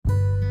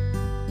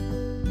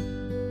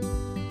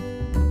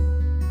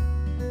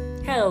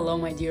Hello,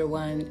 my dear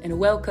one, and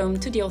welcome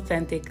to the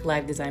Authentic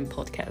Life Design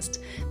Podcast,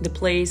 the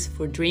place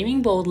for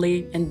dreaming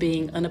boldly and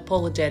being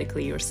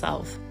unapologetically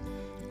yourself.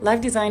 Life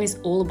design is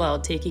all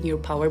about taking your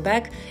power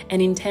back and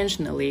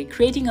intentionally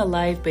creating a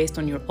life based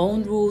on your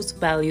own rules,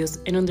 values,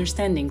 and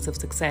understandings of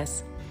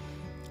success.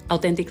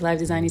 Authentic Life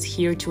Design is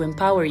here to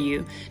empower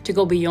you to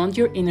go beyond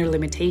your inner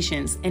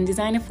limitations and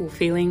design a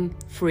fulfilling,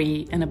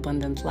 free, and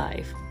abundant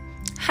life.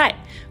 Hi,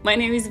 my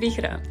name is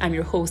Vihra. I'm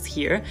your host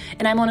here,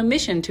 and I'm on a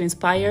mission to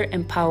inspire,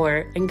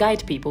 empower, and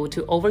guide people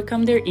to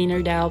overcome their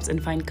inner doubts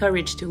and find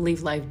courage to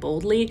live life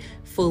boldly,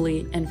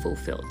 fully, and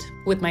fulfilled.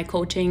 With my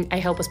coaching, I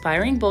help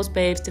aspiring boss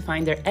babes to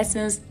find their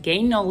essence,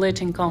 gain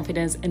knowledge and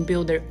confidence, and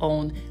build their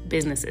own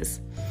businesses.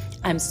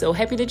 I'm so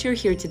happy that you're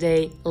here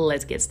today.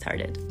 Let's get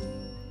started.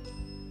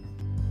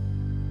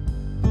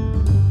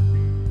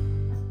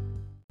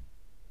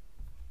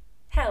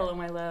 Hello,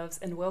 my loves,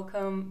 and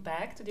welcome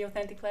back to the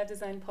Authentic Life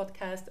Design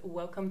Podcast.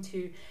 Welcome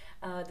to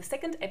the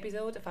second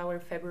episode of our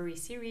February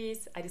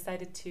series. I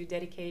decided to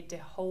dedicate the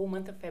whole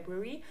month of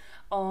February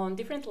on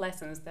different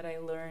lessons that I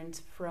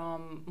learned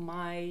from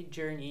my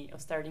journey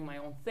of starting my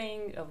own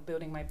thing, of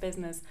building my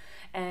business,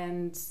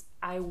 and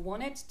I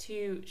wanted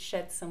to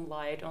shed some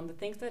light on the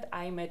things that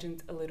I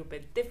imagined a little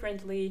bit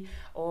differently,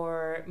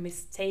 or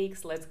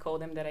mistakes, let's call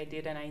them, that I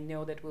did, and I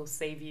know that will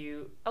save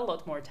you a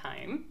lot more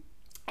time.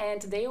 And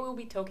today we'll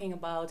be talking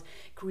about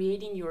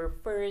creating your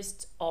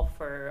first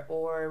offer,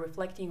 or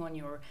reflecting on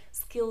your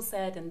skill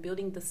set and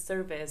building the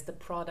service, the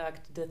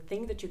product, the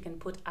thing that you can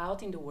put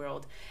out in the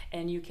world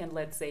and you can,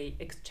 let's say,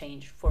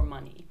 exchange for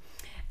money.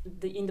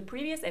 In the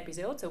previous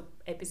episode, so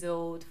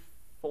episode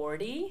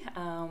 40,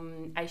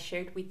 I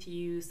shared with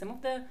you some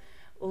of the,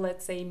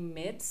 let's say,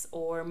 myths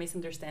or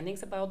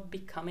misunderstandings about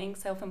becoming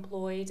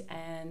self-employed,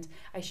 and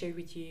I shared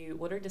with you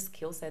what are the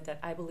skill sets that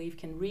I believe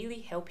can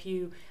really help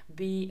you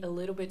be a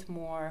little bit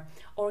more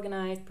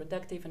organized,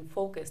 productive, and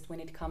focused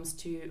when it comes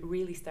to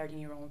really starting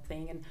your own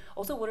thing, and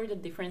also what are the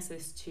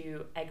differences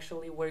to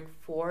actually work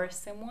for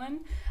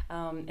someone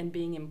and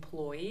being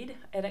employed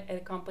at a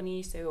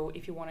company. So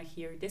if you want to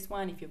hear this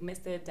one, if you've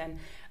missed it, then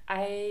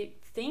I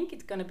think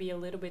it's going to be a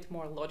little bit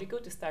more logical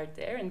to start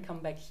there and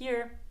come back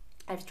here.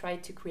 I've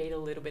tried to create a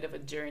little bit of a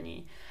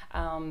journey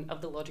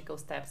of the logical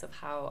steps of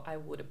how I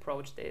would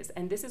approach this.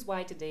 And this is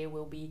why today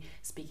we'll be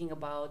speaking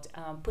about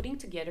putting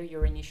together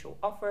your initial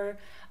offer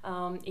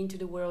into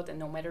the world. And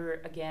no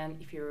matter, again,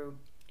 if you're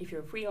a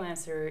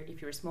freelancer,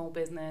 if you're a small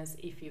business,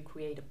 if you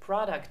create a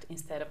product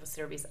instead of a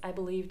service, I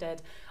believe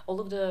that all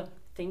of the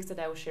things that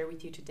I will share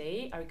with you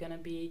today are going to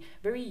be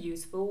very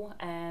useful.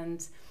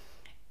 And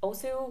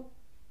also,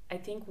 I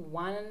think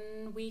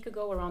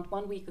around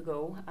 1 week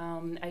ago,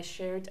 I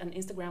shared an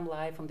Instagram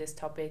live on this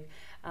topic,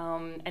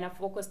 and I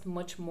focused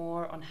much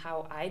more on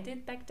how I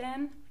did back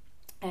then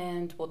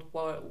and what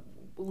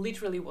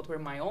were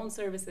my own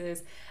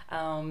services,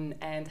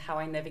 and how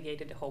I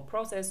navigated the whole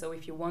process. So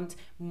if you want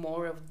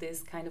more of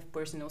this kind of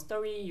personal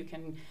story, you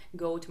can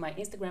go to my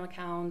Instagram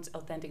account,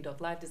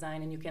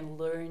 authentic.lifedesign, and you can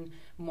learn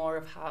more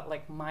of how,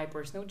 like, my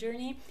personal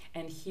journey.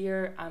 And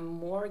here I'm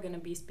more going to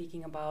be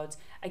speaking about,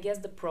 I guess,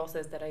 the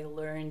process that I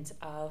learned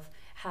of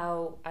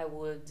how I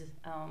would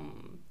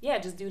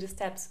just do the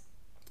steps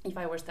if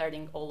I were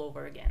starting all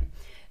over again.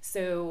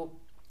 So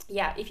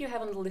yeah, if you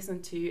haven't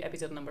listened to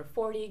episode number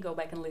 40, go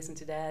back and listen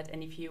to that.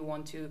 And if you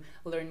want to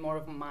learn more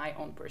of my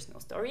own personal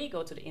story,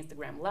 go to the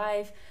Instagram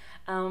live.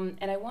 And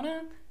I want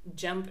to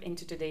jump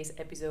into today's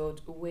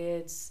episode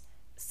with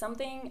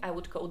something I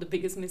would call the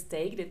biggest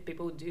mistake that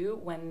people do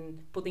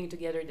when putting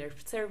together their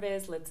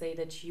service. Let's say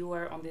that you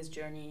are on this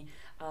journey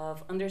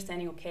of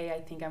understanding, okay,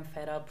 I think I'm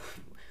fed up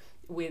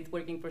with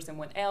working for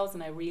someone else,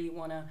 and I really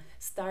want to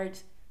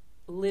start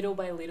little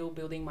by little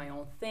building my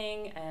own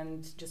thing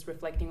and just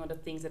reflecting on the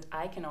things that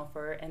I can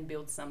offer and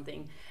build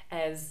something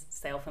as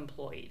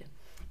self-employed.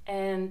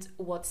 And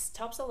what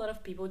stops a lot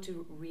of people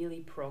to really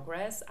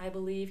progress, I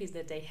believe, is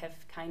that they have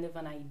kind of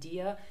an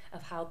idea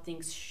of how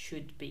things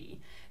should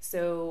be.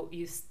 So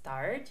you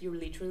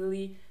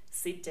literally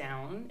sit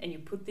down and you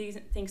put these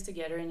things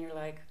together and you're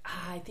like,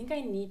 I think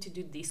I need to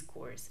do this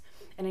course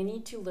and I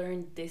need to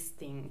learn this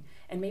thing,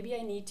 and maybe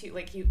I need to,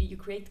 like, you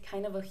create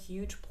kind of a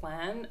huge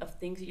plan of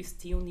things you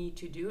still need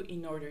to do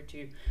in order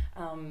to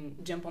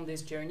jump on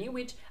this journey,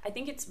 which I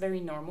think it's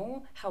very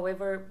normal.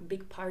 However,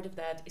 big part of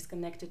that is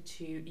connected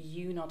to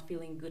you not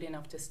feeling good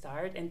enough to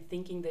start and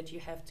thinking that you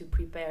have to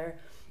prepare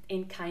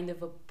in kind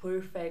of a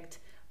perfect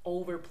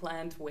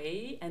over-planned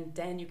way, and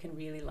then you can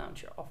really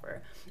launch your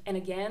offer. And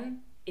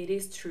again, it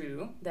is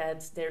true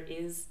that there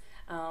is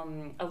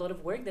a lot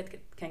of work that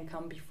can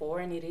come before,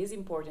 and it is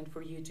important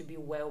for you to be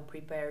well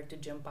prepared to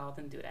jump out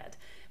and do that.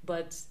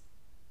 But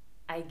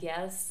I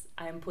guess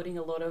I'm putting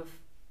a lot of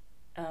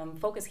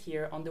focus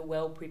here on the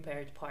well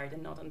prepared part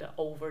and not on the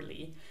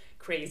overly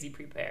crazy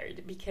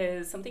prepared,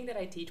 because something that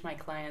I teach my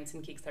clients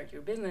in Kickstart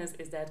Your Business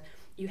is that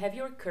you have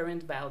your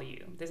current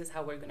value. This is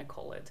how we're going to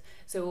call it.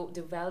 So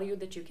the value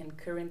that you can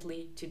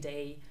currently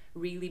today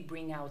really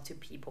bring out to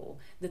people,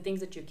 the things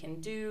that you can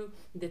do,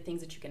 the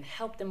things that you can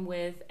help them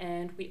with.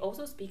 And we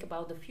also speak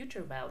about the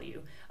future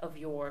value of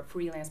your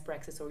freelance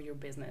practice or your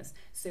business.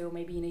 So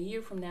maybe in a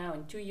year from now,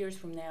 in 2 years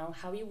from now,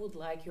 how you would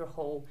like your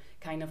whole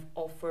kind of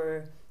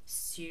offer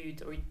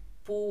suite or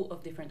pool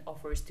of different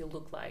offers to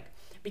look like.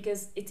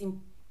 Because it's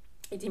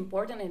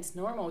important and it's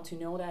normal to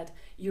know that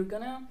you're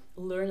gonna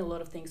learn a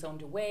lot of things on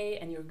the way,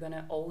 and you're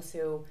gonna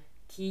also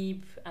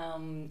keep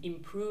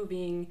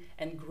improving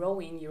and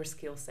growing your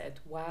skill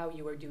set while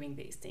you are doing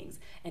these things.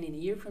 And in a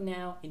year from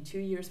now, in 2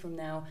 years from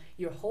now,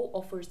 your whole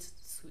offers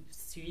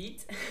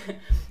suite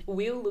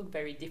will look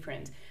very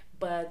different.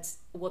 But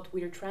what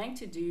we're trying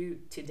to do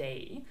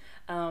today,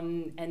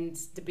 and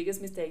the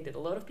biggest mistake that a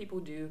lot of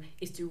people do,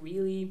 is to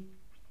really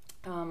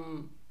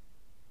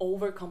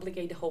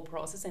overcomplicate the whole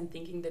process and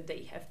thinking that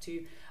they have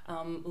to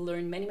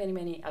learn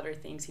many other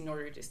things in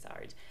order to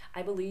start.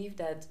 I believe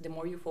that the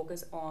more you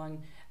focus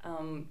on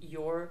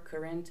your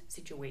current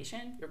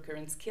situation, your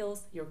current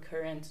skills, your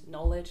current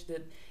knowledge,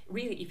 that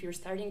really, if you're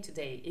starting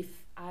today,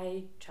 if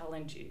I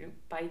challenge you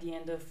by the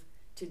end of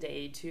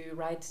today to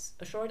write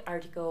a short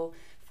article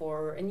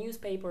for a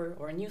newspaper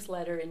or a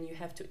newsletter, and you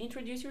have to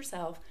introduce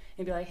yourself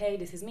and be like, hey,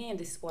 this is me and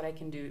this is what I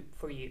can do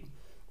for you.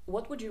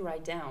 What would you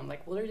write down?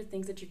 Like, what are the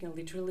things that you can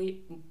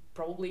literally,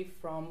 probably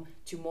from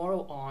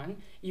tomorrow on,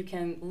 you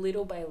can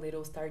little by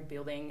little start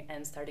building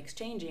and start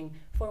exchanging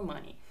for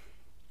money?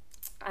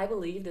 I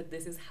believe that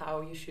this is how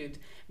you should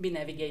be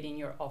navigating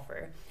your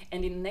offer.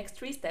 And in the next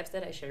 3 steps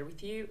that I share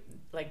with you,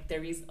 like,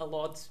 there is a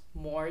lot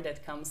more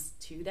that comes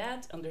to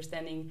that,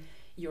 understanding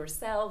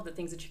yourself, the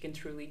things that you can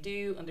truly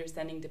do,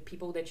 understanding the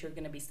people that you're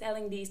going to be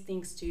selling these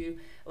things to,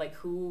 like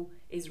who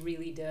is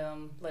really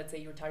the, let's say,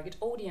 your target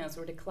audience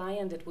or the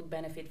client that would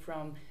benefit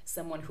from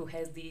someone who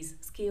has these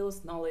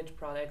skills, knowledge,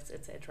 products,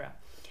 etc.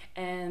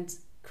 And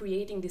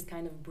creating this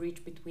kind of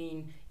bridge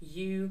between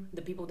you,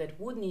 the people that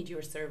would need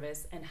your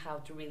service, and how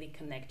to really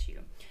connect you.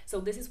 So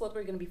this is what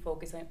we're going to be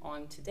focusing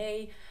on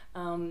today.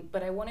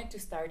 But I wanted to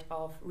start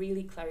off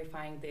really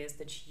clarifying this,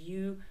 that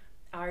you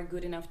are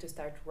good enough to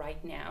start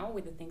right now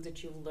with the things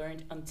that you've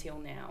learned until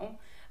now.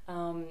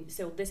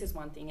 So this is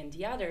one thing. And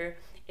the other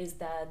is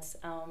that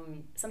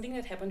something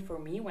that happened for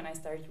me when I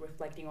started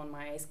reflecting on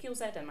my skill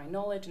set and my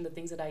knowledge and the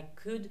things that I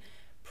could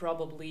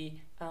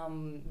probably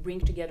bring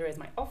together as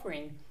my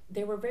offering,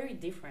 they were very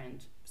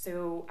different.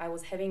 So I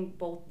was having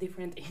both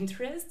different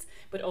interests,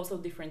 but also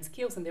different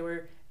skills. And they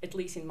were, at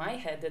least in my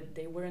head, that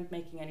they weren't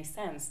making any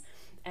sense.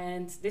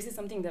 And this is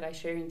something that I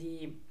share in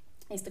the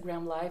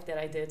Instagram live that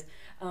I did,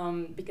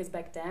 because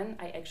back then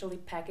I actually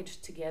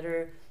packaged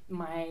together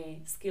my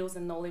skills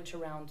and knowledge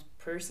around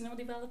personal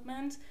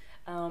development,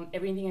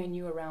 everything I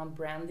knew around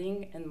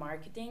branding and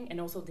marketing, and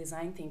also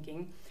design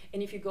thinking.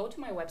 And if you go to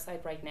my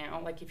website right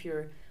now, like if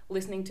you're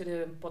listening to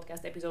the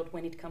podcast episode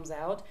when it comes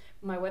out,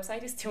 my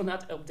website is still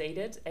not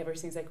updated ever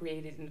since I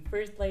created it in the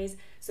first place.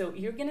 So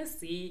you're gonna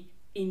see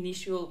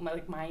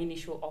my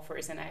initial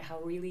offers and how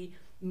really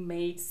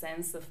made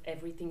sense of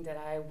everything that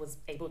I was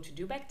able to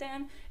do back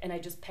then, and I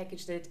just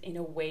packaged it in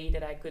a way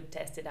that I could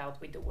test it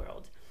out with the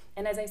world.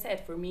 And as I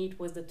said, for me it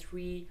was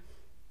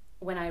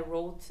when I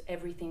wrote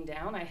everything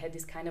down, I had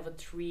this kind of a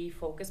 3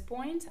 focus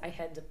point. I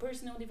had the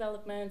personal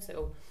development,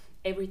 so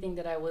everything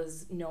that I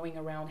was knowing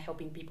around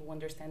helping people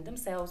understand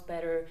themselves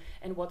better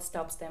and what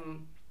stops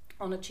them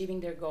on achieving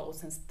their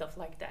goals and stuff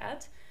like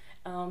that.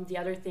 The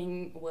other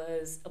thing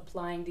was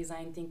applying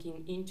design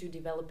thinking into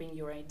developing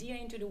your idea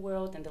into the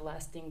world. And the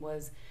last thing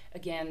was,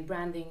 again,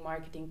 branding,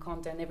 marketing,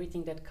 content,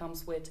 everything that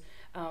comes with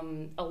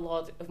a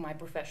lot of my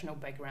professional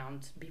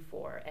background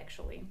before,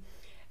 actually.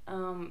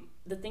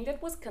 The thing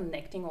that was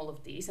connecting all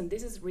of these, and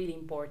this is really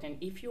important,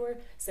 if you're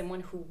someone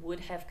who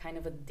would have kind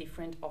of a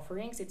different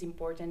offerings, it's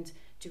important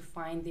to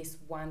find this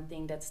one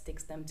thing that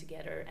sticks them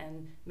together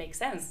and makes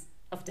sense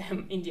of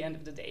them in the end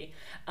of the day.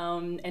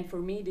 And for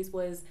me, this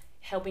was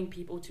helping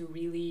people to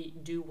really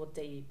do what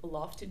they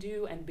love to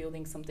do and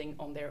building something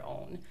on their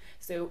own.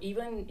 So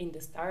even in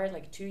the start,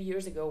 like 2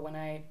 years ago, when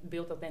I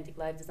built Authentic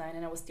Life Design,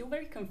 and I was still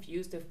very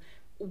confused of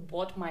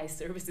what my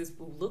services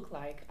will look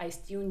like, I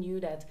still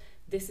knew that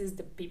this is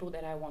the people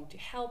that I want to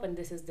help, and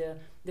this is the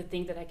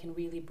thing that I can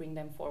really bring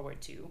them forward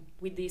to,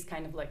 with these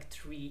kind of like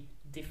 3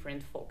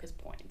 different focus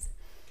points.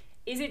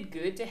 Is it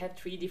good to have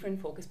 3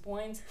 different focus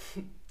points?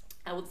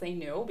 I would say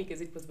no, because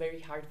it was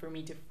very hard for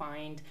me to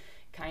find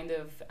kind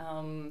of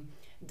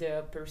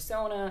the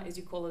persona, as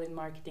you call it in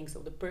marketing, so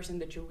the person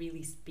that you're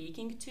really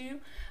speaking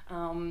to.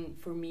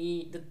 For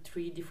me, the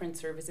 3 different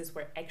services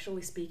were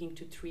actually speaking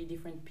to 3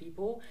 different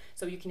people.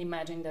 So you can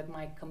imagine that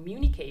my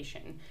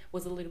communication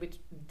was a little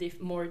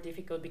bit more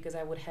difficult, because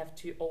I would have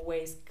to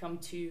always come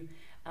to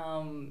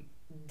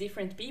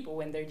different people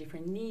and their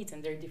different needs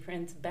and their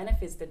different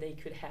benefits that they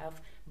could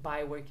have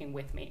by working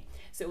with me.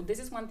 So this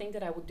is one thing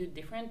that I would do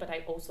different, but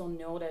I also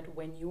know that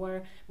when you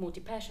are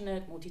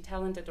multi-passionate,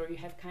 multi-talented, or you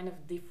have kind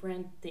of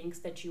different things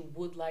that you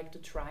would like to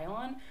try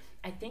on,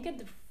 I think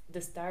at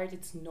the start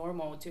it's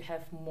normal to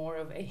have more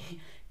of a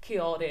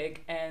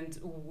chaotic and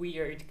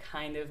weird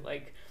kind of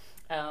like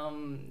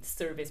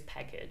service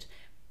package.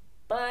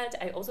 But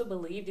I also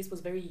believe this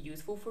was very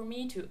useful for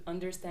me to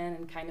understand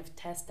and kind of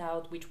test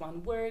out which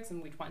one works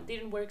and which one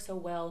didn't work so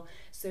well.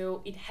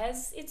 So it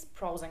has its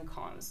pros and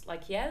cons.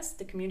 Like, yes,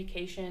 the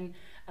communication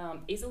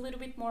is a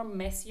little bit more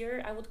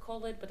messier, I would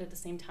call it, but at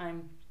the same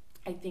time,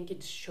 I think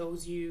it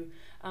shows you,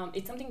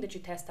 it's something that you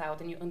test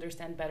out and you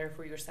understand better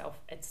for yourself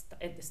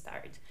at the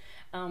start.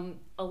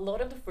 A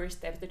lot of the first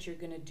steps that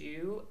you're gonna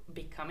do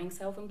becoming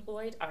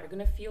self-employed are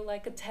gonna feel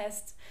like a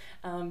test,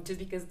 just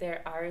because there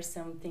are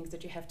some things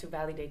that you have to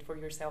validate for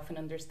yourself and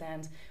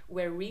understand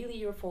where really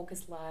your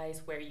focus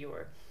lies, where your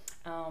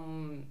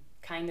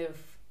kind of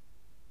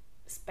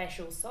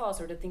special sauce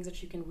or the things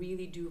that you can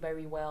really do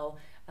very well,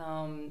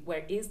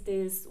 where is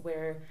this,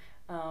 where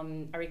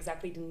are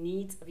exactly the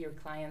needs of your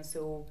clients,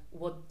 so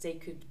what they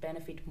could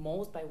benefit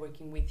most by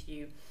working with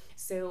you.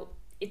 So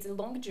it's a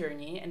long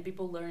journey and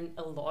people learn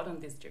a lot on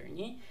this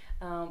journey,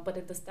 but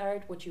at the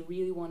start what you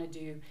really want to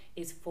do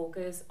is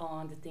focus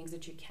on the things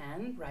that you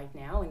can right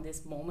now in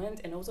this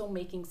moment, and also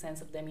making sense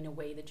of them in a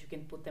way that you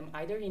can put them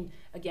either in,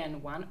 again,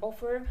 one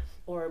offer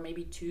or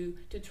maybe 2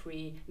 to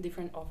 3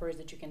 different offers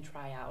that you can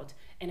try out.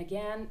 And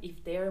again,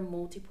 if there are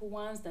multiple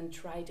ones, then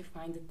try to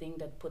find the thing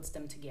that puts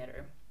them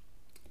together.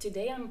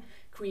 Today I'm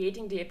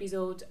creating the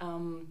episode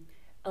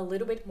a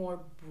little bit more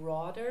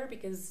broader,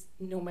 because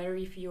no matter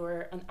if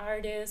you're an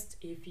artist,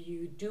 if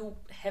you do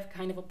have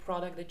kind of a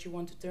product that you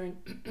want to turn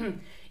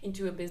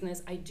into a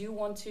business, I do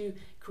want to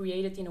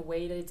create it in a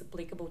way that it's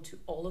applicable to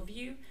all of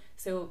you.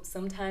 So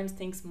sometimes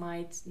things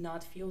might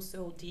not feel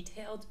so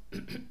detailed.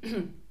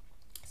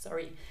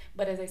 Sorry,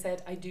 but as I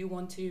said, I do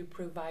want to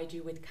provide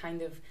you with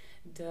kind of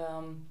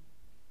the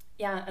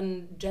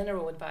and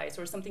general advice,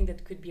 or something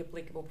that could be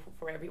applicable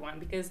for everyone,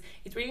 because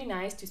it's really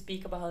nice to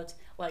speak about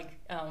like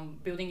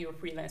building your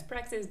freelance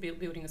practice,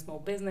 building a small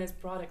business,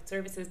 product,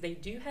 services. They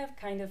do have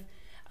kind of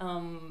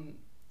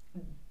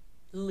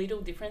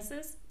little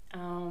differences,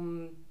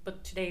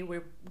 but today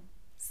we're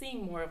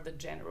seeing more of the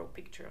general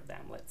picture of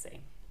them, let's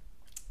say.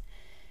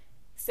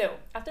 So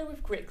after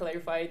we've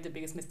clarified the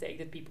biggest mistake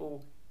that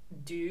people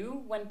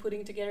do when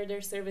putting together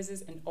their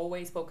services, and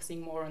always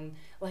focusing more on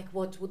like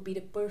what would be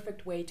the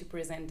perfect way to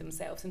present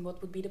themselves and what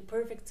would be the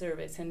perfect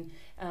service, and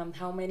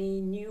how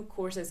many new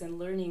courses and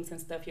learnings and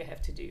stuff you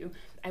have to do,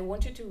 I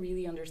want you to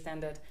really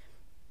understand that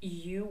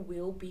you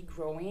will be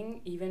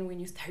growing even when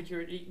you start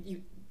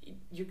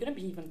you're going to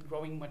be even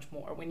growing much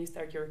more when you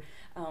start your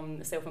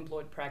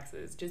self-employed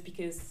practice, just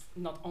because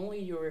not only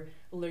you're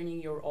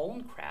learning your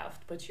own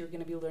craft, but you're going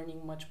to be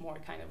learning much more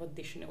kind of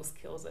additional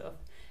skills of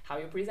how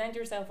you present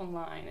yourself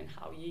online, and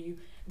how you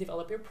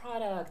develop your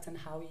product, and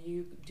how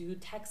you do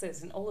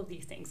taxes and all of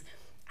these things.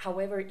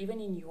 However, even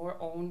in your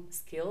own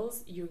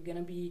skills, you're going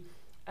to be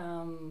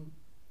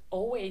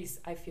always,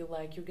 I feel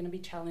like you're going to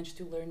be challenged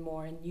to learn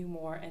more and new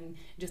more, and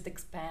just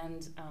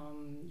expand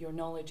your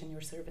knowledge and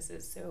your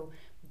services. So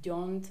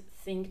don't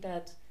think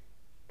that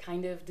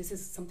kind of this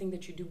is something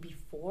that you do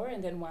before,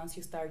 and then once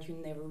you start you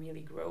never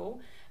really grow.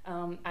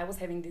 I was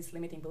having this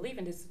limiting belief,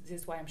 and this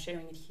is why I'm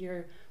sharing it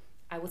here.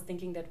 I was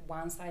thinking that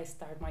once I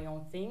start my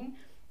own thing,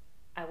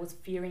 I was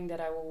fearing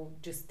that I will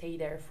just stay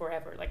there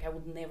forever. Like I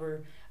would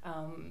never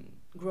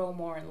grow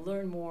more and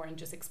learn more and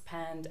just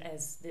expand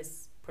as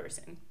this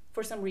person.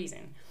 For some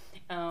reason,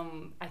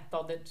 I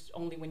thought that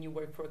only when you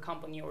work for a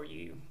company or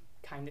you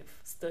kind of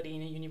study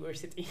in a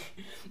university,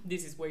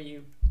 this is where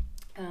you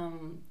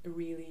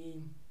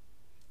really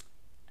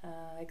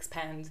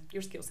expand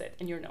your skill set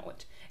and your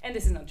knowledge. And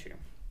this is not true.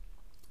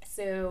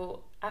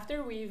 So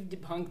after we've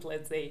debunked,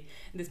 let's say,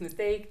 this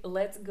mistake,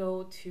 let's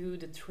go to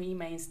the 3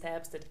 main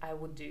steps that I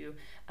would do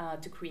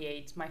to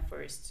create my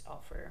first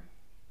offer.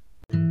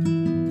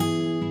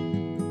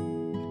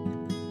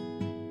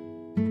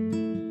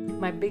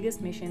 My biggest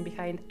mission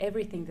behind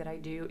everything that I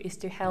do is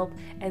to help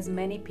as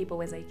many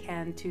people as I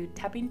can to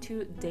tap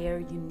into their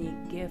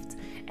unique gifts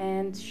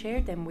and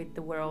share them with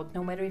the world,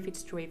 no matter if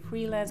it's through a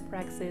freelance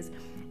practice,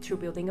 through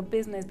building a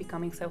business,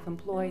 becoming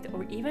self-employed,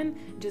 or even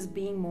just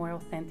being more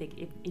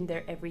authentic in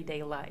their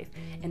everyday life.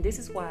 And this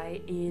is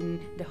why in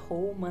the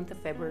whole month of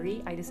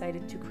February, I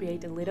decided to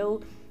create a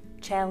little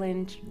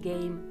challenge,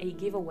 game, a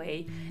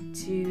giveaway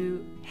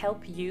to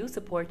help you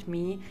support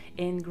me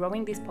in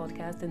growing this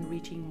podcast and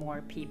reaching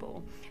more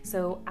people.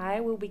 So I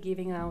will be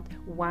giving out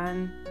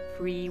one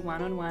free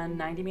one-on-one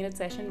 90-minute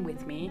session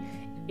with me.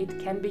 It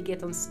can be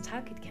get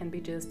unstuck, it can be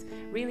just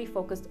really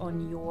focused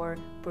on your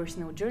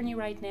personal journey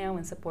right now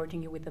and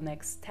supporting you with the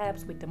next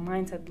steps, with the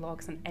mindset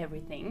blocks and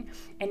everything.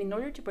 And in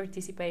order to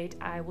participate,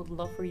 I would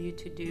love for you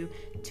to do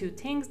 2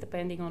 things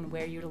depending on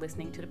where you're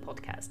listening to the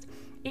podcast.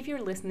 If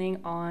you're listening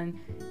on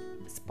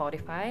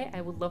Spotify, I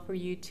would love for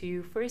you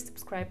to first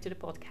subscribe to the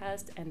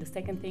podcast, and the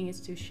second thing is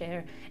to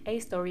share a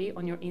story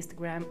on your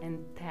Instagram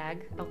and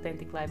tag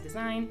Authentic Life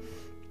Design.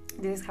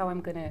 This is how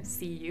I'm gonna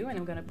see you, and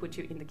I'm gonna put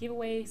you in the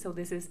giveaway. So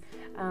this is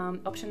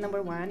option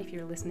number 1 if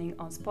you're listening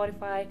on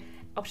Spotify.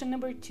 Option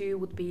number 2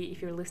 would be,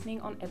 if you're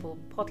listening on Apple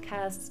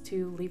Podcasts,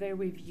 to leave a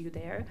review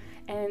there,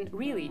 and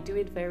really do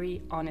it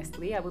very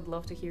honestly. I would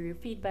love to hear your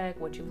feedback,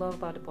 what you love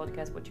about the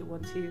podcast, what you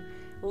want to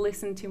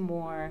listen to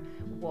more,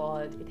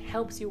 what it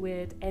helps you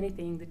with,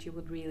 anything that you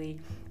would really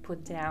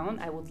put down.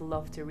 I would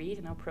love to read,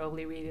 and I'll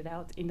probably read it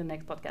out in the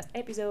next podcast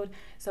episode.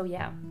 So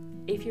yeah,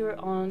 if you're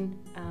on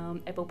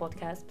Apple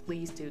Podcasts,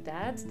 please do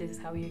that. This is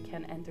how you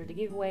can enter the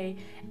giveaway.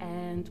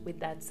 And with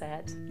that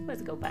said,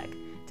 let's go back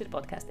to the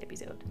podcast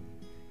episode.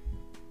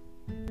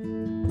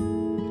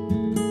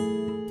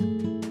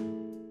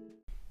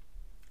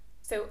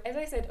 So as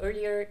I said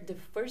earlier, the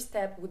first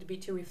step would be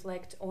to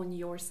reflect on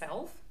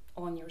yourself,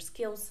 on your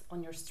skills,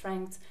 on your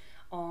strengths,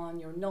 on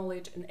your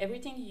knowledge, and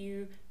everything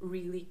you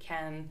really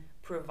can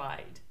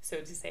provide,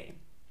 so to say.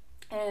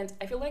 And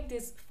I feel like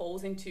this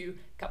falls into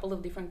a couple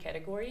of different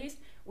categories.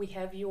 We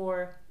have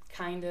your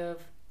kind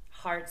of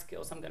hard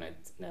skills, I'm gonna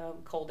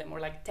call them, or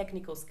like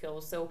technical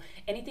skills. So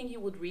anything you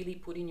would really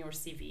put in your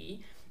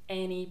CV,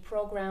 any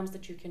programs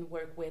that you can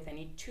work with,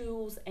 any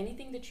tools,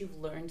 anything that you've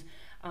learned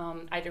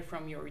either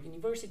from your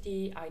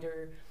university,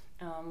 either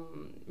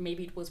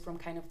maybe it was from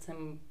kind of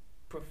some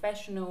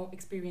professional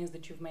experience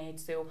that you've made.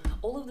 So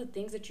all of the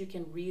things that you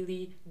can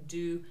really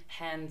do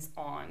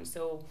hands-on.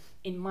 So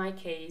in my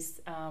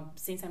case,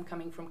 since I'm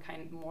coming from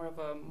kind of more of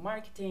a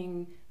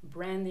marketing,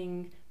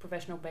 branding,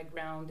 professional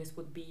background, this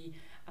would be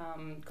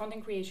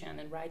content creation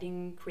and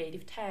writing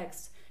creative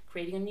text,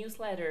 creating a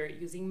newsletter,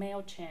 using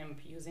MailChimp,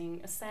 using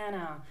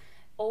Asana,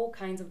 all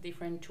kinds of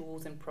different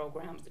tools and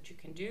programs that you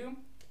can do.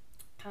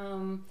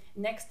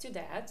 Next to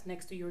that,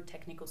 next to your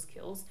technical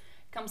skills,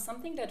 comes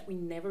something that we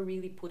never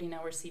really put in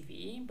our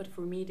CV, but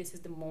for me this is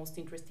the most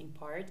interesting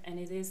part, and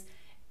it is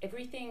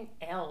everything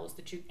else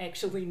that you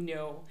actually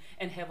know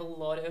and have a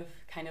lot of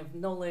kind of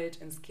knowledge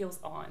and skills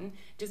on,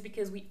 just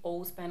because we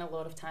all spend a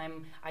lot of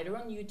time either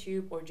on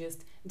YouTube or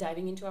just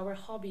diving into our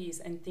hobbies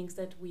and things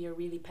that we are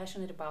really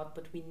passionate about,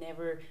 but we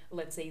never,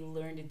 let's say,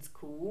 learned in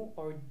school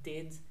or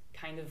did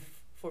kind of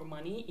for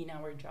money in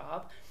our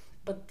job.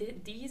 But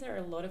these are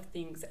a lot of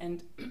things,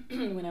 and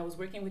when I was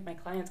working with my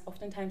clients,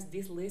 oftentimes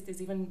this list is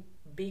even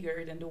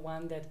bigger than the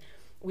one that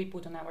we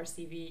put on our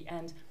CV,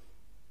 and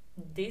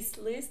this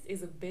list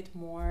is a bit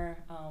more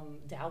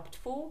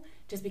doubtful,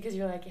 just because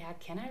you're like, yeah,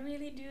 can I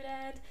really do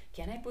that?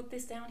 Can I put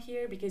this down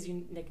here? Because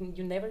you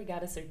never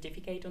got a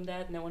certificate on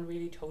that. No one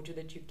really told you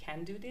that you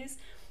can do this.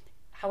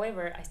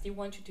 However, I still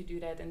want you to do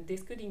that, and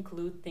this could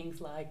include things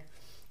like,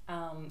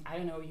 I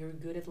don't know, you're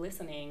good at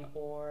listening,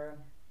 or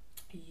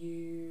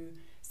you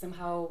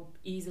somehow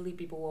easily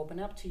people open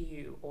up to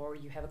you, or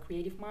you have a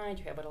creative mind,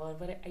 you have a lot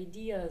of other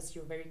ideas,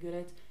 you're very good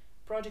at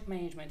project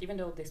management, even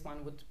though this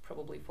one would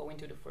probably fall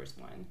into the first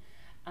one.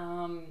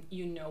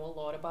 You know a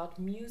lot about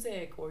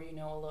music, or you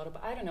know a lot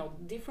about, I don't know,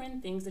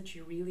 different things that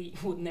you really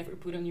would never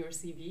put on your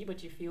CV,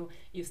 but you feel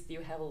you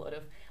still have a lot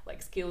of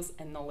like skills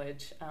and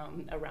knowledge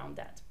around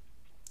that.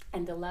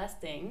 And the last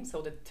thing,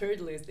 so the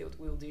third list that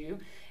we'll do,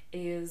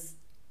 is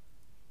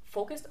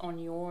focused on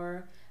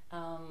your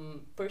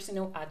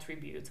personal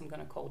attributes, I'm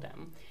gonna call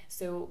them.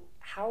 So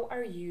how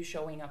are you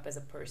showing up as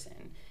a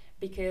person?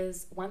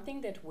 Because one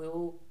thing that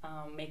will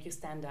make you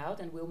stand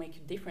out and will make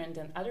you different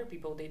than other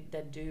people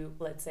that do,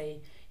 let's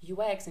say,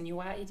 UX and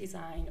UI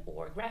design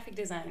or graphic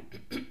design,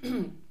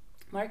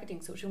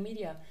 marketing, social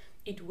media,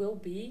 it will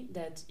be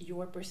that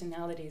your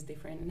personality is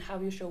different, and how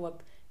you show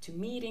up to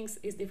meetings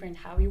is different,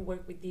 how you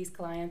work with these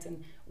clients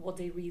and what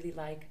they really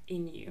like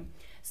in you.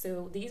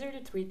 So these are the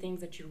three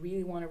things that you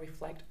really want to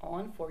reflect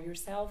on for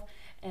yourself.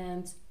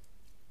 And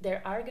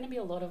there are going to be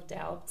a lot of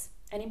doubts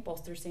and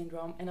imposter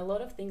syndrome and a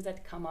lot of things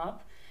that come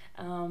up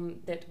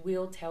that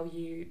will tell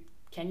you,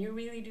 can you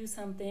really do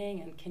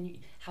something, and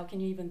how can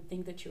you even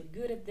think that you're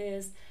good at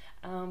this?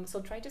 So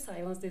try to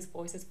silence these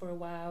voices for a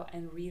while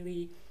and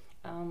really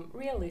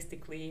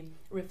realistically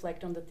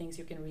reflect on the things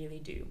you can really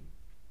do.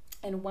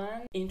 And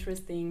one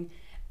interesting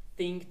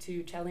thing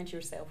to challenge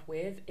yourself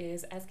with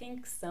is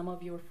asking some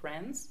of your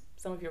friends,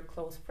 some of your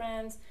close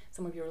friends,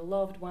 some of your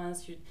loved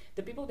ones,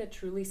 the people that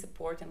truly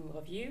support and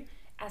love you,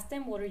 ask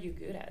them, what are you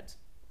good at?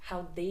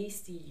 How they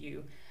see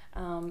you.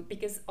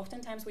 Because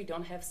oftentimes we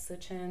don't have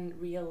such an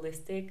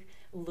realistic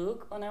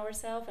look on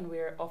ourselves, and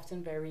we're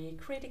often very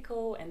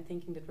critical and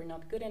thinking that we're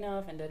not good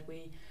enough, and that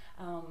we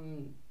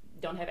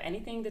don't have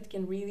anything that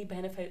can really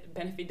benefit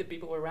the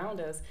people around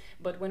us.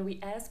 But when we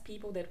ask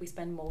people that we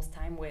spend most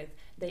time with,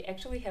 they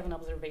actually have an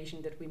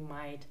observation that we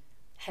might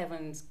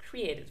haven't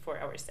created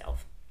for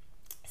ourselves.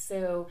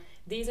 So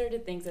these are the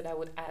things that I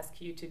would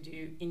ask you to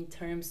do in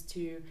terms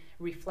to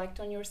reflect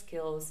on your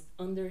skills,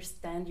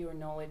 understand your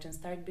knowledge, and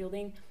start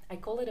building, I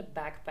call it a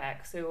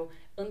backpack. So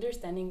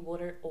understanding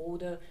what are all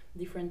the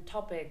different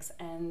topics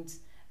and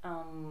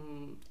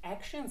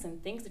actions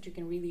and things that you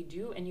can really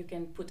do and you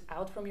can put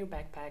out from your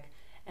backpack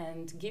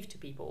and give to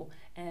people,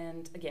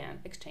 and again,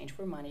 exchange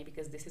for money,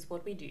 because this is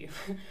what we do.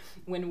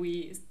 When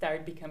we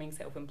start becoming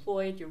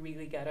self-employed, you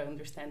really gotta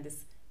understand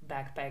this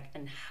backpack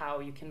and how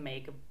you can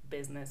make a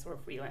business or a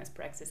freelance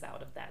practice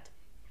out of that.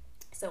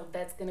 So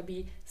that's gonna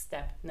be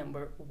step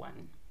number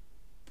 1.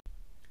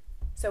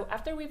 So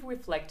after we've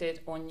reflected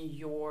on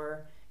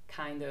your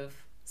kind of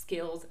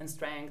skills and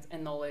strengths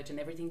and knowledge and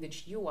everything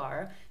that you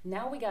are,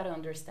 now we got to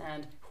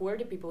understand who are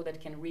the people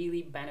that can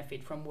really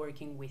benefit from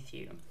working with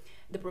you.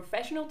 The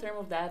professional term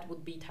of that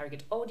would be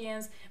target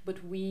audience,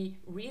 but we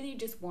really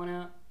just want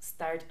to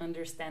start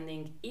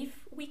understanding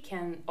if we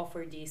can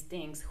offer these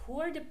things,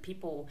 who are the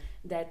people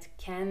that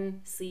can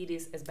see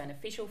this as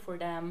beneficial for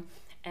them,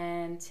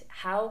 and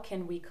how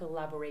can we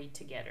collaborate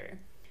together.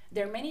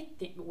 There are many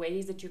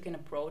ways that you can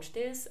approach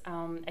this.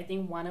 I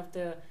think one of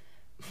the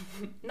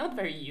not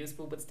very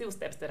useful, but still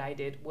steps that I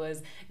did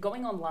was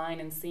going online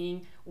and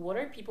seeing what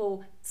are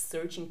people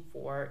searching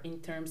for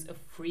in terms of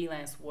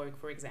freelance work,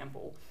 for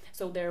example.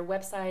 So there are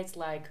websites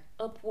like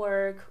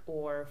Upwork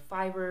or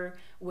Fiverr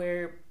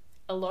where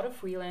a lot of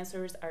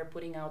freelancers are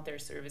putting out their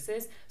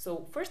services.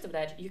 So first of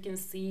that, you can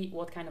see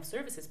what kind of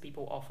services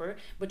people offer,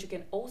 but you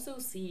can also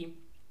see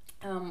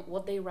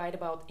what they write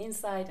about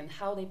inside and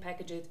how they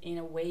package it in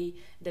a way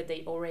that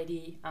they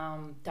already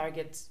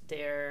target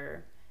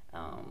their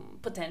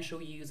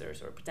potential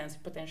users or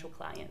potential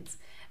clients.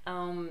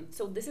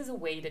 So this is a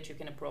way that you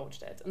can approach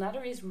that.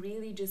 Another is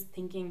really just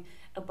thinking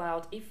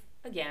about if,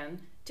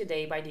 again,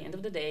 today, by the end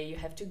of the day, you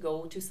have to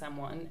go to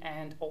someone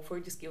and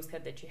offer the skill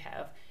set that you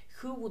have,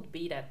 who would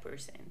be that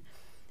person?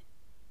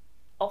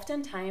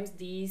 Oftentimes,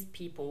 these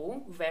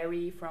people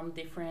vary from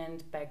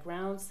different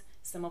backgrounds.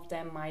 Some of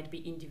them might be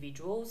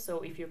individuals.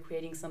 So if you're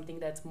creating something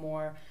that's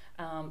more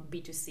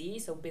B2C,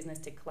 so business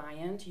to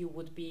client, you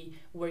would be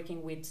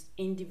working with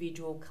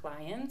individual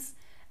clients.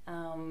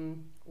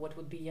 What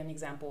would be an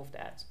example of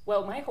that?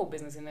 Well, my whole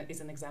business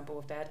is an example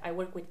of that. I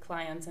work with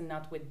clients and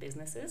not with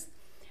businesses.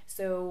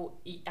 So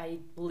I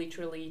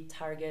literally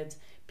target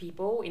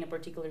people in a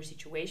particular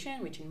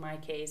situation, which in my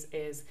case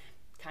is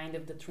kind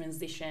of the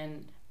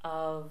transition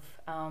of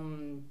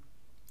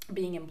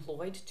being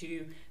employed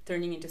to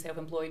turning into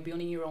self-employed,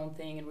 building your own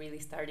thing and really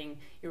starting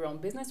your own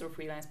business or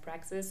freelance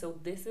practice. So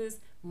this is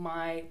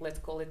my, let's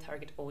call it,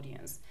 target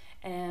audience.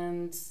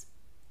 And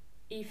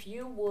if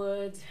you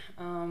would,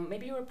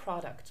 maybe you're a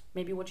product,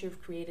 maybe what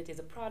you've created is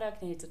a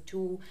product and it's a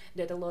tool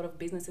that a lot of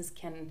businesses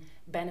can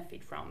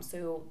benefit from.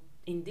 So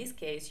in this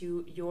case,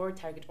 your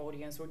target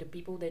audience or the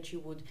people that you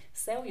would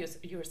sell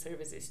your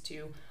services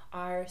to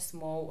are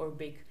small or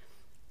big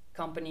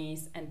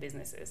companies and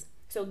businesses.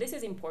 So this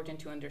is important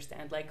to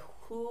understand, like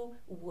who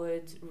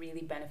would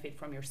really benefit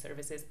from your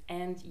services.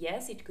 And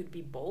yes, it could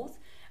be both.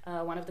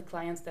 One of the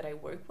clients that I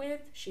work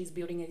with, she's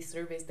building a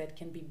service that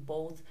can be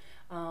both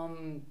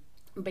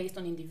based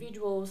on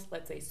individuals,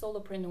 let's say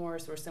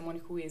solopreneurs or someone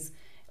who is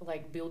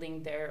like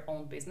building their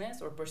own business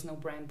or personal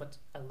brand but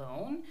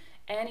alone.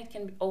 And it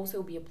can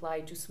also be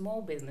applied to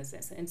small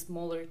businesses and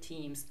smaller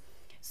teams.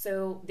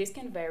 So this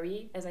can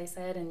vary, as I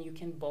said, and you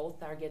can both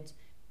target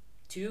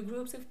two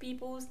groups of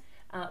peoples.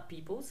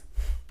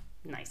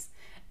 Nice.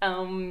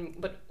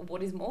 But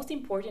what is most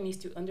important is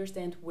to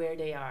understand where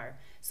they are.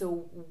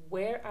 So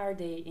where are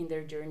they in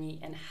their journey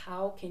and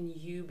how can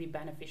you be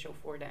beneficial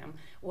for them?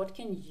 What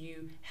can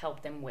you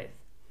help them with?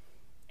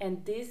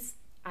 And this,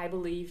 I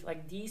believe,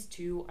 like these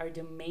two are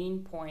the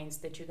main points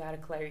that you gotta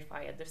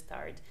clarify at the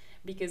start,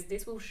 because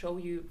this will show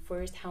you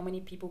first how many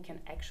people can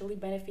actually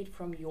benefit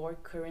from your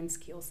current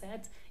skill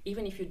set,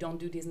 even if you don't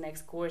do this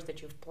next course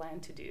that you've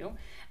planned to do.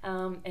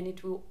 And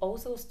it will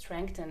also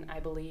strengthen, I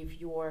believe,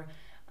 your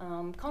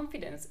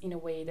confidence in a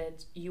way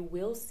that you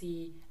will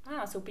see,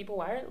 so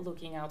people are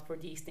looking out for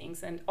these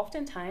things. And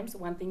oftentimes,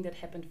 one thing that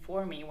happened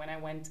for me when I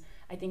went,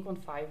 I think on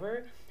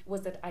Fiverr,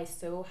 was that I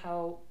saw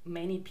how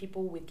many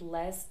people with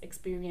less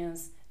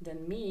experience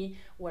than me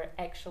were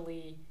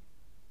actually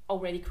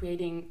already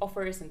creating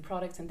offers and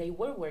products, and they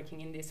were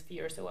working in this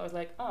sphere. So I was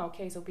like,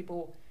 okay, so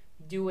people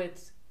do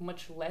it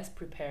much less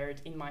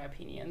prepared, in my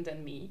opinion,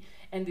 than me.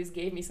 And this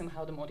gave me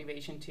somehow the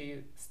motivation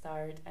to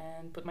start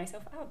and put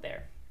myself out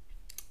there.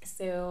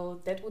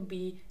 So that would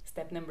be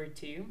step number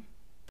 2.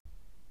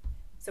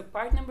 So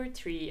part number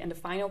 3 and the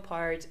final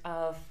part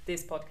of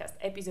this podcast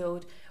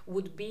episode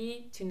would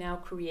be to now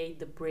create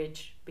the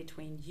bridge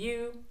between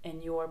you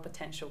and your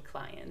potential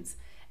clients.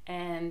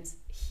 And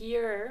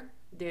here,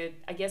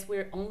 I guess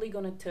we're only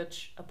going to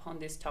touch upon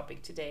this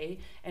topic today,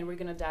 and we're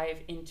going to dive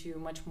into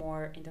much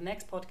more in the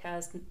next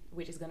podcast,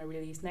 which is going to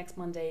release next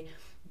Monday.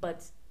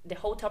 But the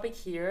whole topic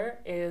here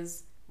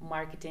is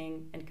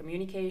marketing and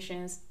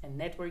communications and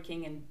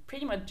networking, and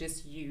pretty much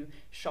just you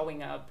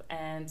showing up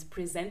and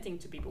presenting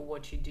to people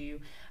what you do,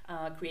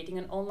 creating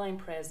an online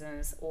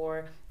presence,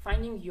 or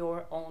finding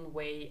your own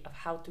way of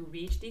how to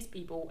reach these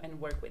people and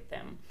work with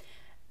them.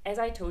 As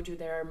I told you,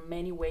 there are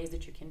many ways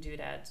that you can do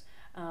that.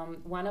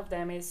 One of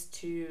them is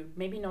to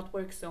maybe not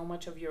work so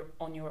much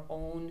on your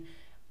own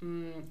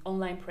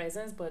online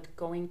presence, but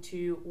going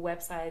to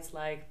websites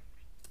like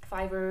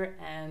Fiverr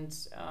and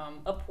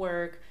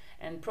Upwork,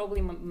 and probably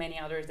many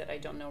others that I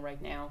don't know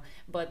right now,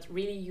 but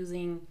really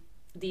using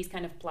these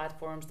kind of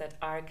platforms that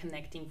are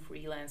connecting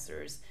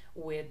freelancers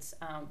with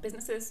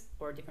businesses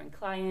or different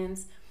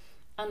clients.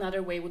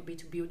 Another way would be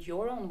to build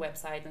your own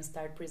website and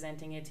start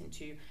presenting it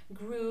into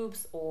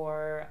groups,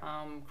 or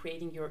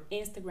creating your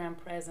Instagram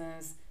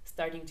presence,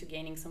 starting to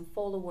gaining some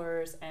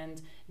followers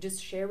and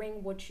just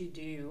sharing what you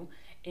do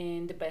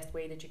in the best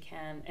way that you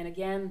can. And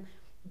again,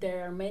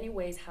 there are many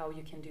ways how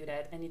you can do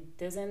that, and it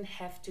doesn't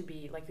have to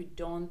be like, you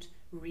don't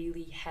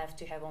really have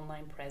to have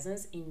online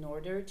presence in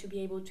order to be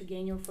able to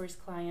gain your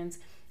first clients.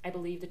 I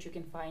believe that you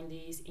can find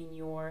these in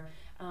your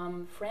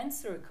friend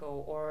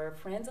circle or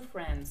friends of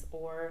friends,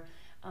 or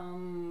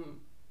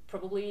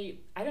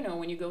probably, I don't know,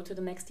 when you go to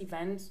the next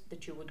event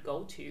that you would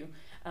go to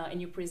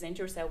and you present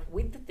yourself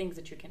with the things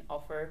that you can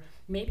offer,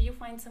 maybe you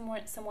find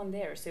someone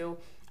there. So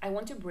I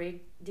want to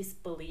break this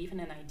belief and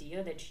an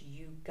idea that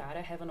you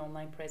gotta have an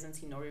online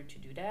presence in order to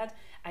do that.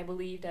 I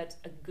believe that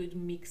a good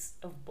mix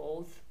of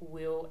both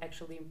will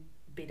actually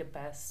be the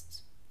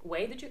best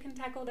way that you can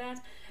tackle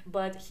that.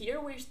 But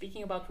here we're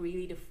speaking about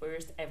really the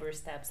first ever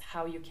steps,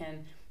 how you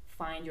can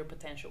find your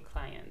potential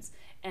clients.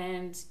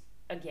 And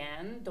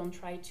again, don't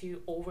try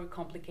to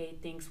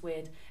overcomplicate things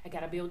with, I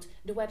gotta build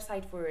the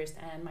website first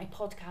and my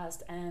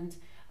podcast and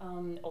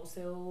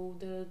also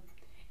the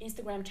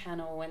Instagram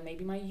channel and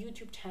maybe my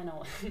YouTube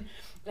channel.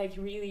 Like,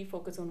 really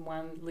focus on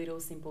one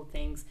little simple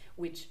things,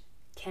 which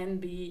can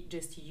be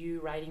just you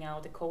writing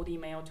out a cold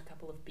email to a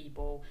couple of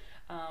people.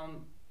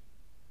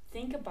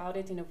 Think about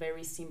it in a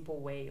very simple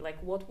way,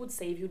 like what would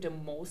save you the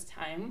most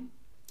time,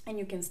 and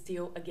you can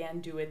still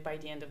again do it by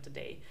the end of the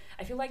day.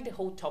 I feel like the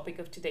whole topic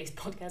of today's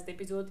podcast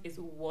episode is,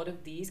 what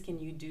of these can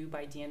you do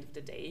by the end of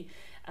the day,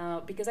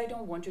 because I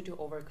don't want you to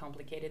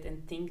overcomplicate it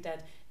and think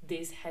that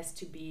this has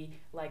to be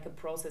like a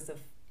process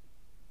of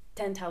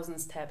 10,000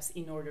 steps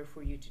in order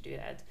for you to do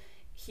that.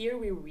 Here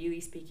we're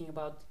really speaking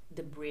about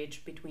the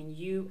bridge between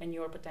you and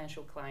your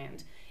potential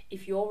client.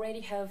 If you already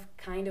have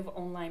kind of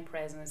online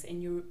presence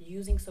and you're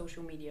using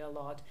social media a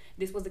lot,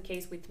 this was the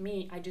case with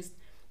me. I just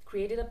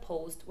created a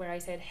post where I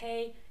said,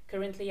 hey,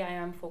 currently I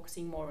am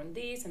focusing more on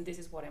this and this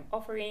is what I'm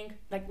offering.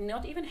 Like,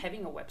 not even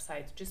having a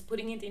website, just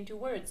putting it into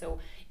words. So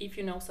if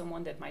you know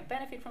someone that might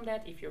benefit from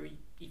that, if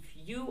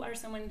you are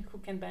someone who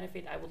can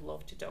benefit, I would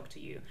love to talk to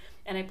you.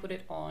 And I put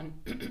it on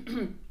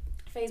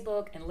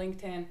Facebook and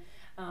LinkedIn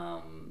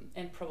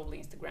and probably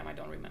Instagram, I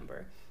don't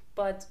remember.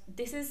 But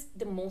this is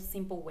the most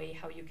simple way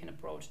how you can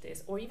approach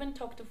this, or even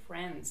talk to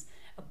friends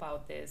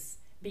about this,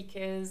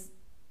 because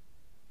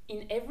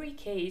in every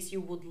case,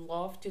 you would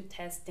love to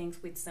test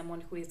things with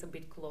someone who is a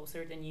bit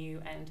closer than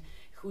you and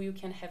who you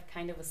can have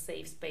kind of a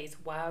safe space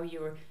while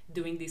you're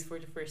doing this for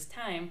the first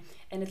time.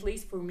 And at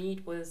least for me,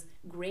 it was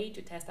great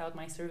to test out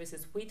my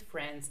services with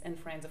friends and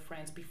friends of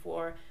friends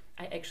before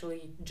I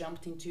actually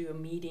jumped into a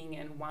meeting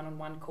and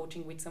one-on-one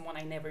coaching with someone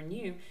I never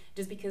knew,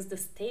 just because the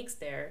stakes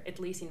there, at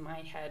least in my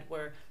head,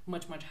 were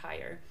much, much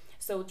higher.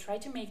 So try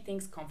to make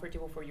things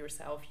comfortable for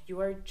yourself. You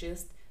are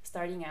just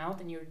starting out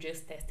and you're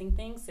just testing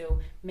things, so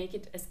make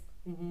it as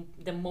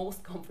the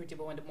most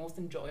comfortable and the most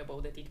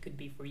enjoyable that it could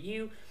be for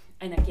you.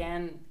 And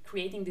again,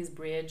 creating this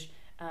bridge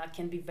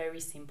can be very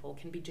simple,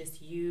 can be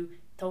just you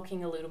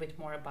talking a little bit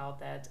more about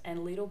that,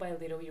 and little by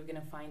little you're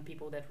gonna find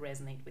people that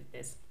resonate with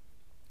this.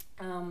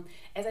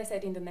 As I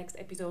said, in the next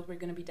episode, we're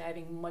going to be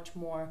diving much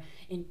more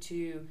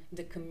into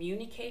the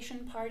communication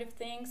part of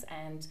things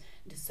and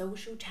the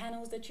social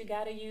channels that you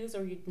gotta use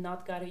or you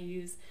not gotta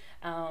use,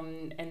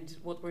 and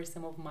what were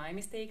some of my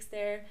mistakes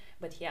there.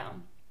 But yeah,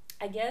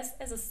 I guess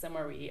as a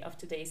summary of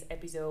today's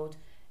episode,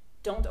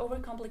 don't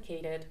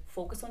overcomplicate it.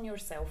 Focus on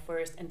yourself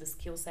first and the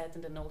skill set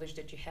and the knowledge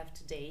that you have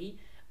today.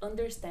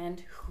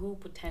 Understand who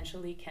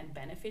potentially can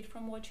benefit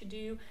from what you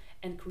do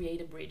and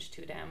create a bridge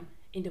to them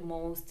in the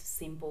most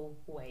simple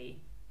way.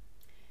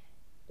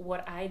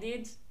 What I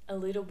did a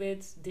little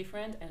bit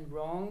different and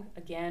wrong,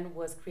 again,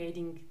 was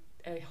creating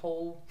a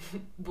whole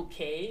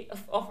bouquet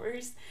of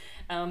offers,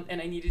 and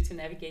I needed to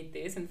navigate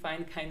this and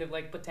find kind of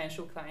like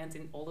potential clients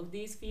in all of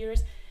these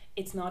spheres.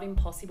 It's not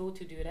impossible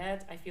to do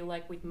that. I feel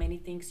like with many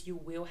things you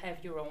will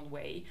have your own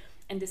way,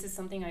 and this is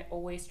something I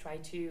always try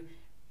to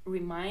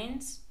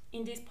remind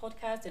in this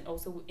podcast and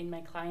also in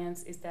my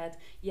clients, is that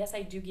yes,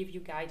 I do give you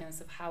guidance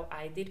of how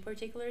I did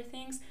particular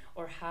things,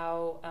 or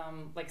how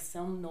like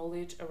some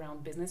knowledge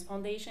around business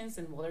foundations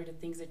and what are the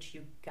things that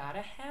you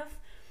gotta have,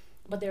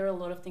 but there are a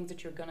lot of things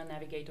that you're gonna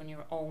navigate on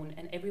your own,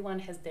 and everyone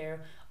has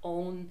their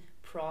own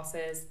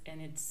process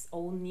and its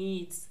own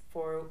needs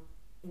for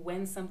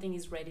when something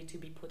is ready to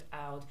be put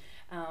out,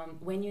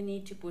 when you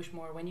need to push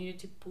more, when you need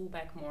to pull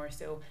back more.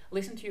 So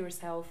listen to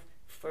yourself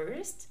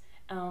first,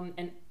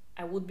 and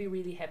I would be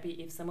really happy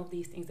if some of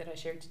these things that I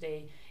shared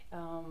today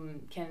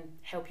can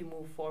help you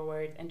move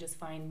forward and just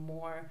find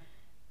more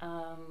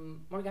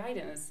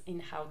guidance in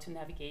how to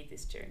navigate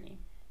this journey.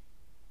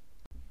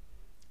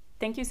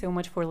 Thank you so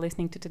much for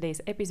listening to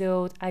today's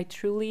episode. I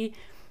truly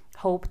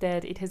hope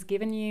that it has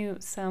given you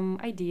some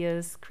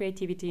ideas,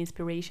 creativity,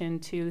 inspiration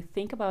to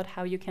think about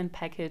how you can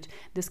package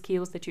the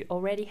skills that you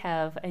already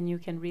have and you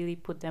can really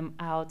put them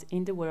out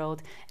in the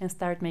world and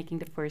start making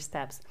the first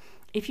steps.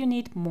 If you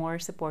need more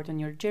support on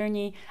your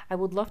journey, I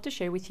would love to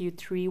share with you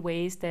 3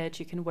 ways that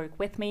you can work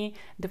with me.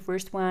 The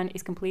first one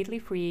is completely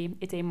free.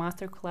 It's a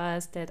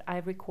masterclass that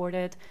I've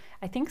recorded,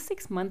 I think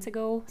 6 months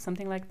ago,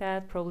 something like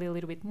that, probably a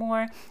little bit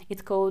more.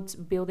 It's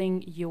called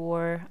Building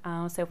Your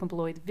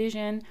Self-Employed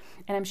Vision,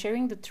 and I'm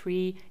sharing the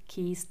 3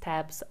 key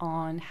steps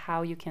on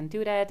how you can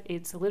do that.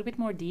 It's a little bit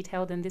more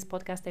detailed than this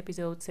podcast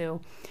episode,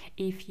 so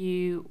if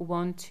you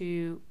want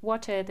to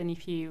watch it and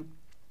if you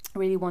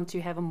really want to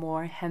have a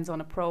more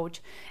hands-on approach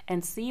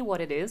and see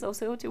what it is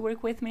also to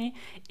work with me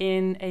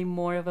in a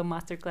more of a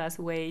masterclass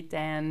way,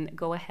 then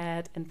go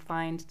ahead and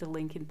find the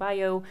link in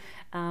bio.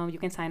 You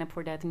can sign up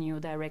for that and you'll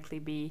directly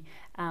be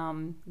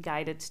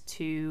guided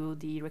to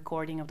the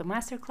recording of the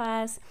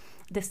masterclass.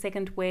 The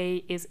second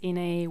way is in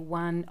a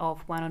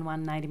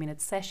one-on-one 90-minute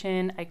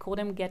session. I call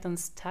them Get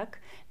Unstuck,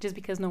 just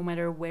because no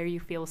matter where you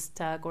feel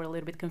stuck or a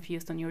little bit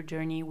confused on your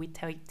journey, we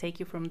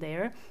take you from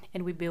there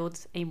and we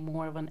build a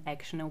more of an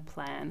actionable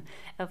plan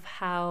of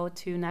how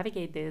to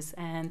navigate this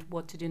and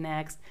what to do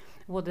next.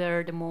 What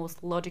are the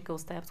most logical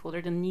steps? What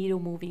are the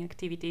needle-moving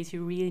activities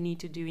you really need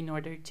to do in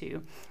order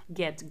to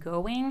get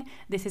going?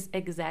 This is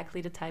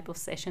exactly the type of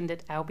session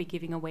that I'll be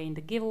giving away in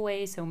the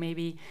giveaway. So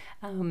maybe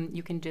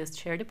you can just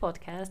share the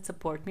podcast,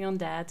 support me on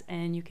that,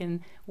 and you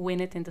can win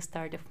it in the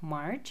start of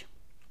March.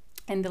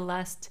 And the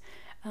last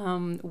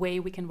way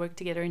we can work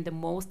together in the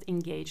most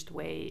engaged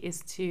way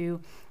is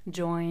to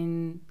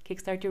join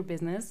Kickstart Your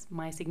Business,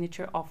 my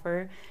signature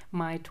offer,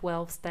 my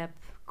 12-step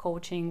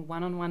coaching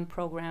one-on-one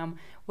program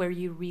where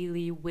you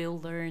really will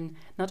learn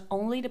not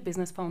only the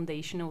business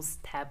foundational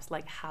steps,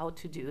 like how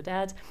to do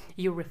that,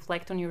 you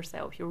reflect on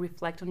yourself, you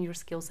reflect on your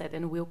skill set,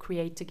 and we'll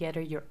create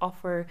together your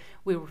offer.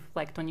 We'll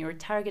reflect on your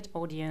target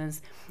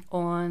audience,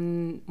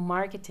 on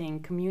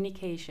marketing,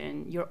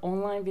 communication, your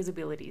online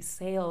visibility,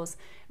 sales,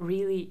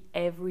 really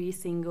every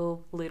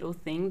single little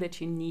thing that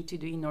you need to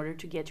do in order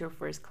to get your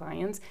first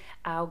clients.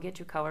 I'll get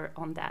you covered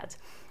on that.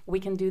 We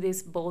can do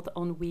this both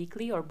on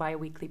weekly or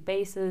bi-weekly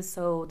basis.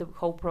 So the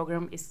whole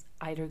program is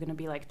either going to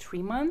be like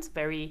 3 months,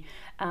 very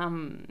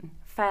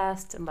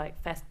fast and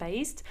like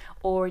fast-paced,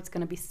 or it's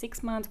going to be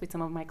 6 months. With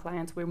some of my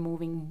clients, we're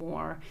moving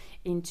more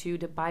into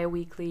the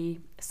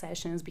bi-weekly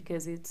sessions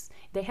because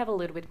they have a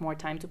little bit more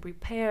time to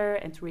prepare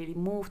and to really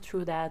move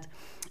through that.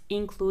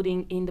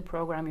 Including in the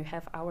program, you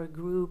have our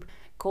group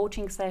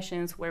coaching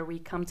sessions where we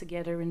come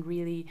together and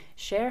really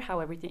share how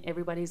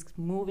everybody's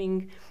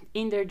moving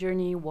in their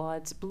journey,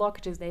 what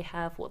blockages they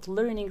have, what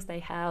learnings they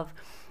have.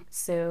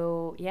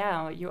 So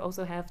yeah, you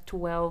also have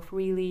 12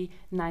 really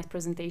nice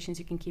presentations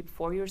you can keep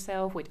for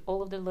yourself with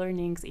all of the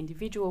learnings,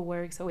 individual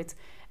work. So it's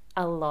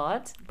a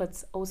lot, but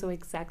it's also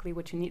exactly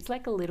what you need. It's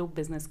like a little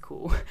business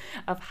school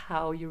of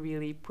how you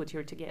really put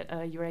your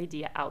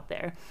idea out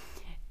there.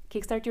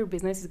 Kickstart Your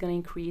Business is going to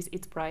increase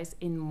its price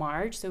in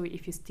March. So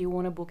if you still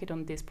want to book it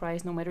on this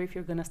price, no matter if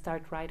you're going to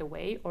start right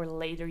away or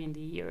later in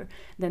the year,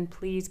 then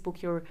please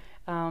book your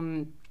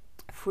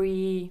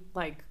free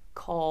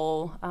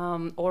call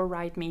or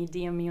write me,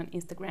 DM me on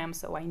Instagram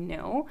so I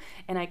know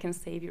and I can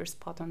save your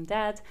spot on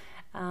that.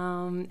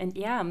 And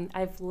yeah,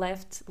 I've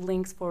left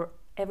links for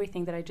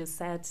everything that I just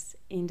said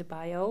in the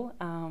bio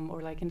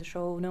or in the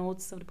show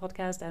notes of the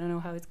podcast. I don't know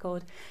how it's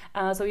called.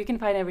 So you can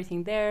find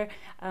everything there.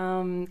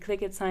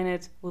 Click it, sign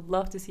it. Would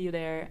love to see you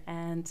there.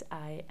 And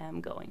I am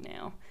going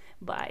now.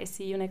 Bye.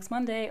 See you next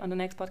Monday on the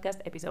next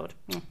podcast episode.